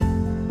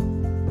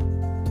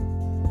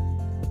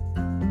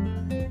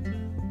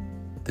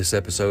This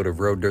episode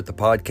of Road Dirt the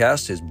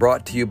Podcast is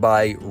brought to you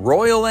by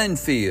Royal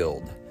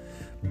Enfield.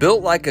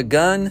 Built like a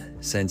gun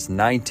since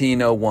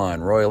 1901,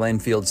 Royal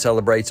Enfield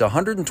celebrates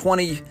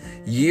 120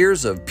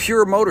 years of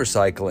pure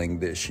motorcycling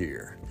this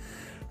year.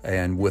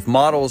 And with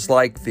models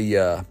like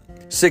the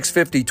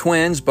 650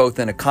 Twins, both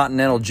in a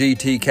Continental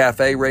GT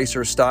Cafe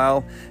Racer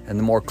style and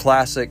the more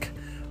classic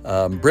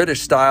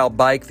British style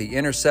bike, the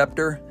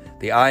Interceptor,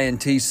 the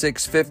INT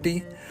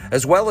 650,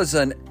 as well as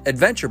an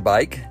adventure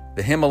bike,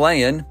 the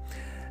Himalayan,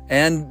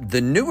 and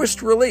the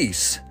newest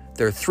release,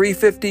 their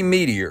 350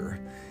 Meteor.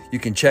 You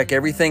can check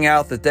everything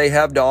out that they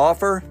have to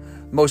offer.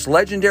 Most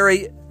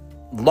legendary,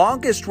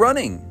 longest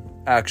running,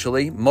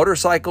 actually,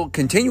 motorcycle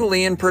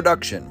continually in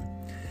production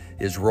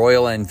is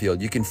Royal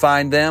Enfield. You can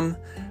find them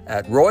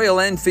at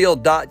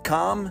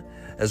royalenfield.com,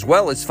 as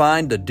well as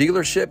find a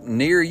dealership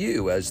near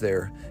you as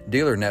their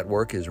dealer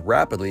network is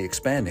rapidly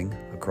expanding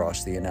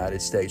across the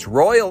United States.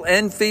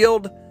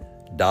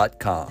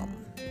 royalenfield.com.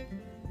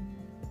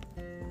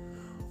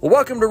 Well,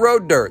 welcome to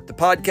Road Dirt, the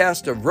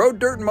podcast of Road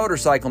Dirt and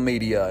Motorcycle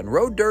Media and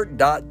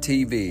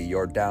RoadDirt.tv,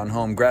 your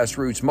down-home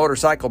grassroots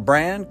motorcycle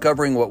brand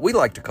covering what we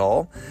like to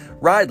call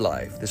ride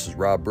life. This is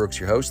Rob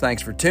Brooks, your host.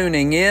 Thanks for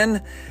tuning in.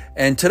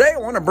 And today I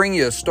want to bring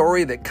you a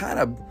story that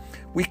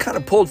we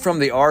pulled from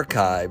the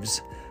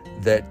archives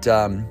that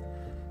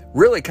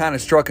really kind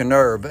of struck a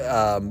nerve.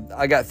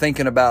 I got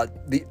thinking about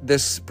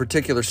this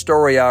particular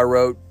story I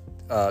wrote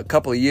a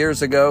couple of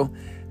years ago,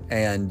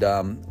 and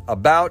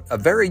about a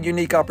very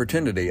unique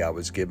opportunity I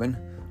was given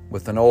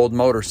with an old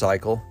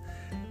motorcycle.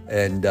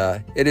 And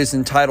it is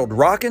entitled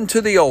Rockin' to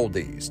the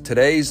Oldies.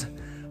 Today's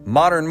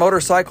modern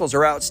motorcycles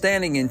are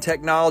outstanding in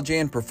technology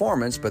and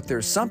performance, but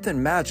there's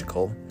something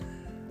magical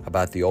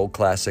about the old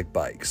classic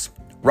bikes.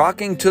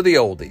 Rocking to the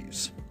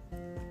Oldies.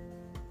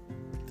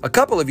 A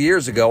couple of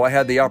years ago, I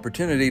had the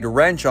opportunity to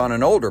wrench on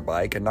an older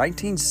bike, a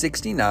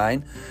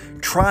 1969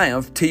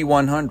 Triumph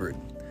T100.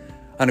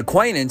 An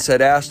acquaintance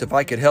had asked if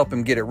I could help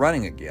him get it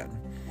running again.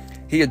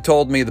 He had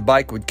told me the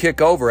bike would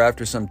kick over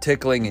after some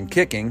tickling and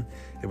kicking.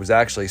 It was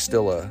actually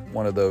still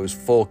one of those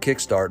full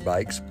kickstart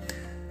bikes.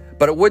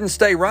 But it wouldn't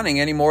stay running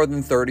any more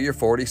than 30 or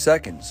 40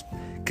 seconds.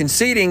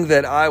 Conceding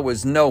that I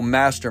was no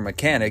master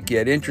mechanic,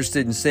 yet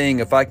interested in seeing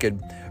if I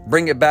could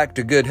bring it back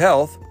to good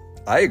health,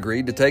 I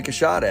agreed to take a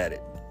shot at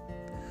it.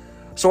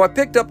 So I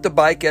picked up the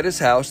bike at his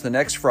house the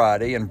next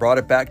Friday and brought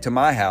it back to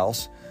my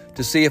house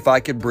to see if I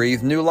could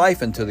breathe new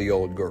life into the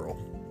old girl.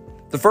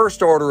 The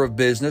first order of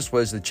business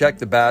was to check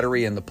the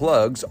battery and the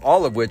plugs,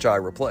 all of which I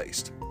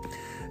replaced.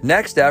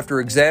 Next,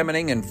 after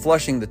examining and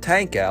flushing the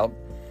tank out,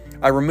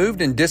 I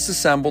removed and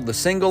disassembled the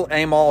single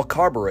amol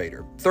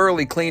carburetor,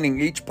 thoroughly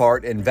cleaning each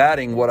part and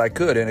vatting what I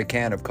could in a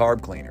can of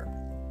carb cleaner.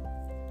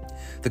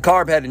 The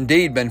carb had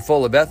indeed been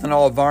full of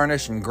ethanol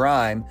varnish and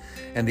grime,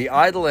 and the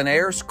idle and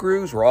air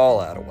screws were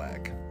all out of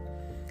whack.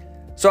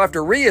 So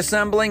after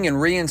reassembling and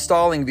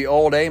reinstalling the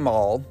old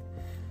amol,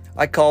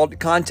 I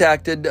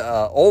contacted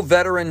old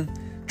veteran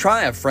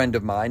Triumph friend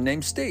of mine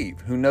named Steve,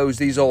 who knows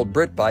these old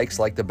Brit bikes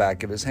like the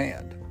back of his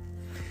hand.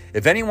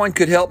 If anyone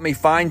could help me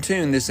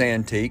fine-tune this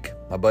antique,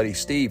 my buddy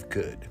Steve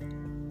could.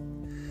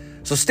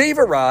 So Steve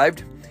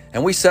arrived,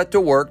 and we set to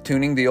work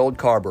tuning the old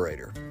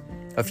carburetor.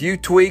 A few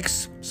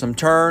tweaks, some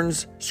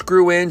turns,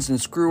 screw-ins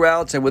and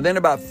screw-outs, and within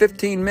about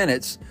 15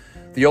 minutes,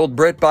 the old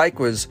Brit bike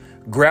was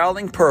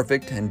growling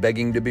perfect and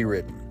begging to be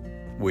ridden.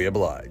 We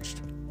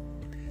obliged.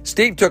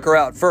 Steve took her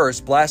out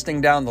first, blasting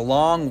down the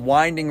long,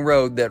 winding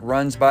road that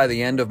runs by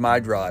the end of my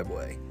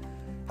driveway.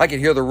 I could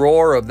hear the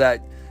roar of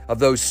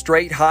those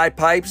straight high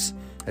pipes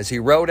as he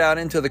rode out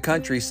into the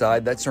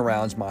countryside that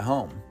surrounds my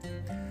home.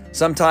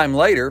 Sometime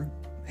later,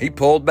 he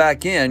pulled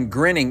back in,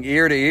 grinning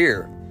ear to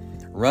ear.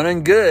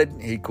 "Running good,"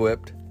 he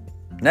quipped.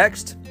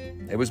 Next,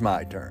 it was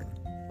my turn.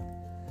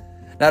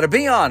 Now, to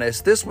be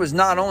honest, this was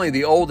not only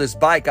the oldest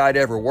bike I'd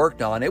ever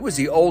worked on, it was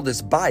the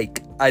oldest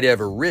bike I'd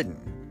ever ridden.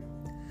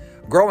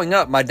 Growing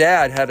up, my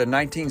dad had a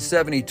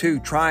 1972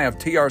 Triumph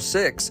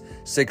TR6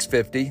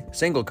 650,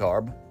 single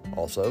carb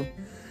also,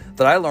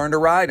 that I learned to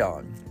ride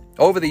on.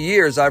 Over the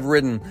years, I've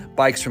ridden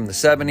bikes from the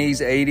 70s,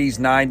 80s,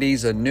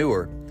 90s, and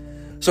newer.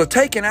 So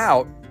taking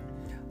out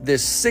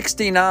this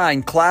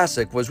 69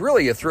 Classic was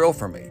really a thrill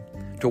for me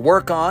to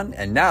work on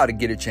and now to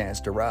get a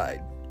chance to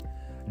ride.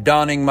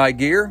 Donning my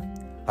gear,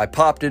 I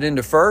popped it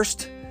into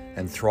first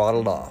and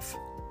throttled off.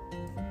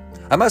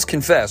 I must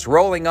confess,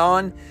 rolling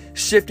on,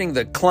 shifting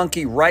the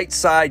clunky right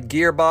side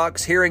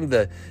gearbox, hearing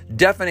the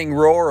deafening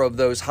roar of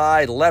those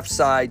high left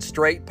side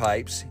straight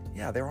pipes.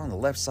 Yeah, they were on the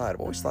left side.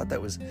 I've always thought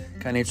that was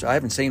kind of interesting. I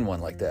haven't seen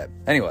one like that.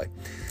 Anyway,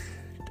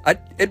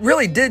 it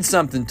really did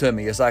something to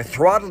me as I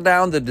throttled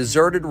down the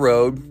deserted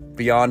road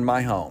beyond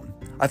my home.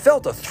 I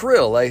felt a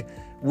thrill, a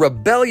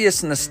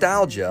rebellious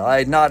nostalgia I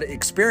had not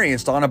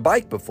experienced on a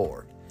bike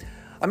before.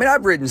 I mean,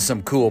 I've ridden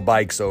some cool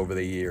bikes over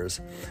the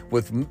years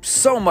with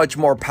so much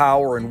more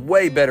power and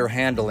way better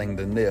handling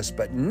than this,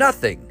 but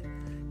nothing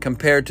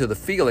compared to the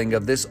feeling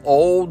of this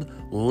old,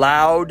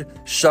 loud,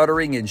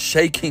 shuddering, and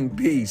shaking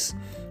piece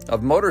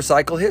of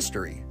motorcycle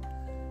history.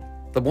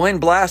 The wind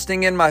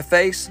blasting in my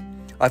face,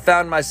 I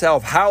found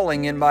myself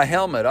howling in my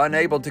helmet,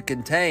 unable to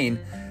contain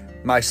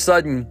my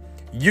sudden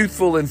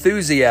youthful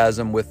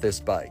enthusiasm with this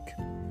bike.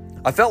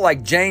 I felt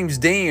like James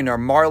Dean or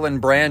Marlon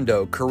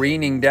Brando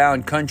careening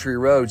down country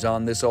roads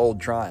on this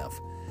old Triumph.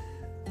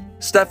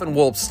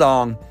 Steppenwolf's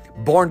song,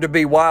 Born to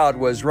Be Wild,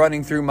 was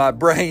running through my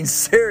brain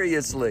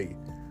seriously.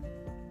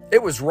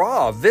 It was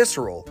raw,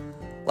 visceral,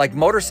 like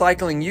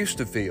motorcycling used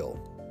to feel.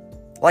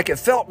 Like it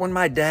felt when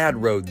my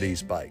dad rode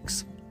these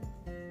bikes.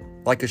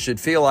 Like it should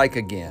feel like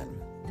again.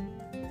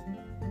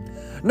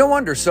 No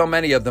wonder so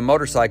many of the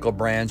motorcycle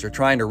brands are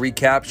trying to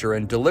recapture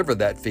and deliver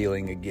that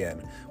feeling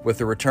again with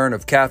the return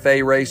of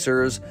cafe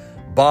racers,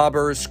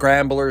 bobbers,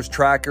 scramblers,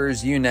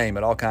 trackers, you name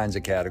it, all kinds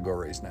of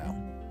categories now.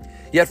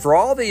 Yet for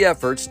all the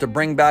efforts to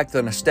bring back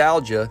the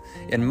nostalgia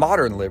in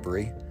modern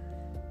livery,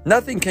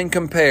 nothing can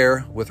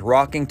compare with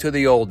rocking to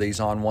the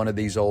oldies on one of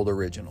these old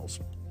originals.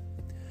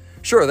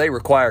 Sure, they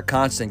require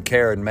constant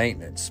care and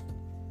maintenance.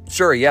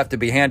 Sure, you have to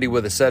be handy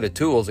with a set of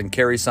tools and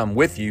carry some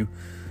with you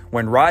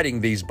when riding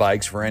these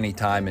bikes for any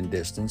time and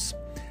distance.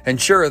 And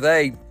sure,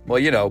 they,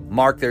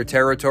 mark their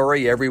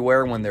territory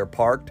everywhere when they're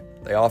parked.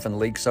 They often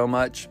leak so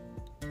much.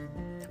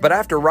 But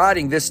after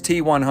riding this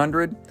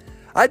T100,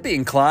 I'd be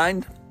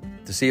inclined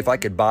to see if I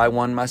could buy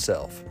one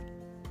myself.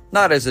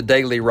 Not as a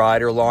daily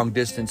rider,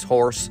 long-distance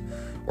horse,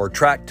 or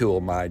track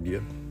tool, mind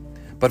you.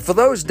 But for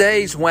those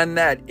days when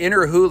that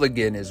inner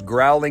hooligan is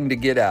growling to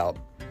get out,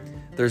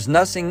 there's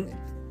nothing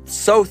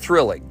so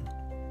thrilling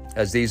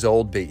as these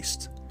old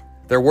beasts.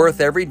 They're worth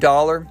every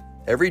dollar,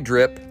 every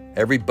drip,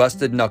 every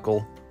busted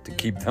knuckle to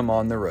keep them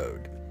on the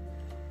road.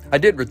 I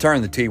did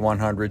return the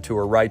T100 to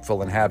her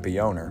rightful and happy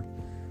owner.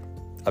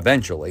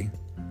 Eventually.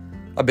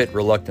 A bit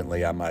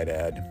reluctantly, I might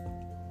add.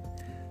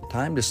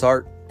 Time to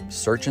start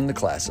searching the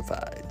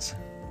classifieds.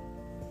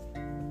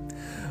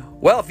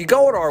 Well, if you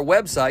go to our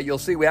website, you'll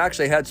see we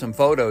actually had some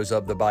photos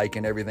of the bike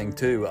and everything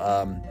too.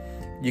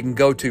 You can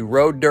go to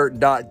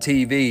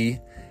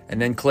roaddirt.tv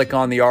and then click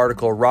on the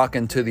article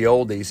Rockin' to the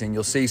Oldies, and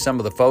you'll see some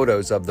of the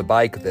photos of the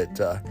bike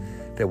that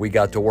we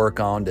got to work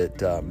on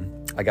that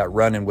I got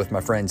running with my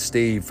friend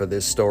Steve for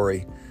this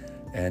story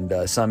and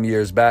some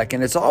years back.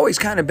 And it's always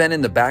kind of been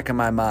in the back of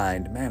my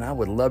mind, man, I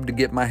would love to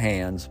get my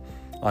hands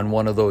on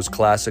one of those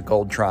classic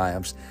old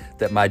Triumphs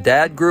that my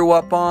dad grew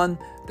up on,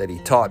 that he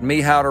taught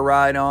me how to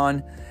ride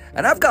on.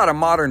 And I've got a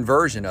modern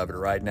version of it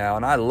right now,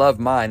 and I love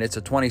mine. It's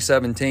a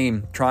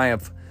 2017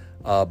 Triumph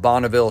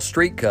Bonneville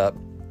Street Cup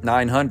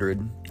 900,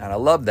 and I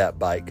love that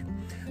bike.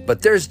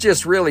 But there's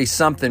just really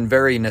something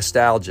very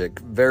nostalgic,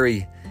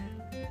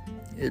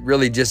 it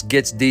really just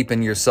gets deep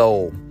in your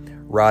soul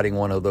riding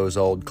one of those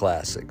old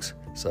classics.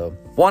 So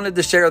wanted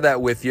to share that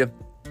with you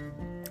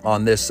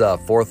on this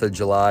 4th of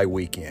July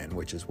weekend,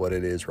 which is what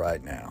it is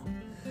right now.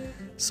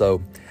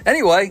 So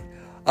anyway,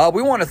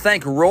 we want to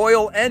thank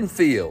Royal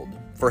Enfield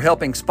for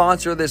helping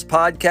sponsor this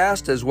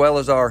podcast, as well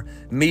as our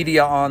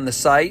media on the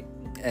site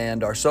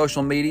and our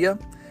social media.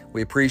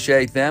 We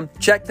appreciate them.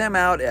 Check them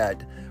out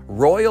at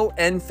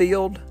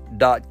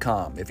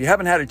royalenfield.com. If you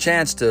haven't had a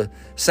chance to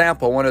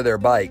sample one of their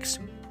bikes,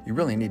 you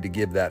really need to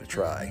give that a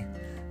try.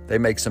 They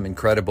make some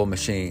incredible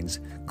machines.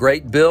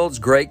 Great builds,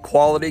 great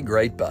quality,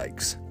 great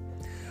bikes.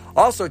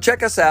 Also,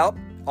 check us out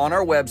on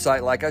our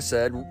website, like I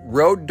said,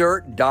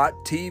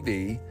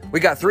 roaddirt.tv. We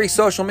got 3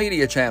 social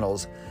media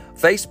channels,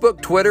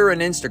 Facebook, Twitter,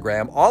 and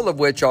Instagram, all of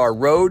which are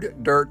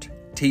Road Dirt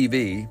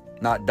TV,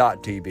 not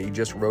 .tv,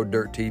 just Road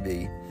Dirt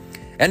TV.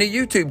 And a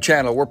YouTube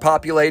channel we're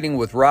populating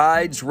with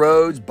rides,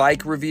 roads,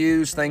 bike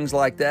reviews, things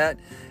like that.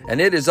 And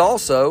it is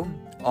also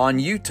on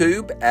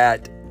YouTube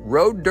at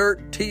Road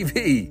Dirt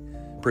TV.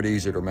 Pretty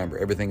easy to remember.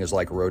 Everything is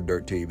like Road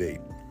Dirt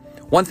TV.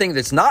 One thing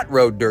that's not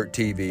Road Dirt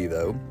TV,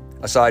 though,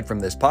 aside from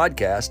this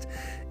podcast,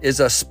 is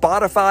a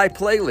Spotify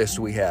playlist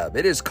we have.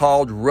 It is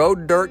called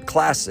Road Dirt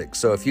Classics.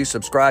 So if you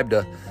subscribe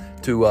to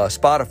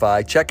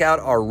Spotify, check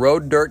out our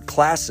Road Dirt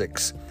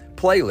Classics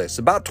playlist.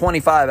 About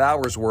 25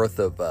 hours worth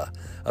of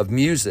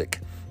music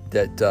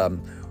that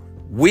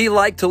we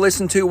like to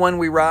listen to when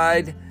we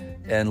ride,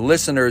 and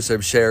listeners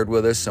have shared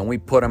with us, and we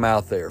put them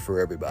out there for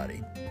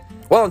everybody.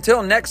 Well,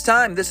 until next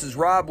time, this is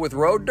Rob with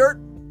Road Dirt.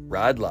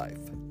 Ride life.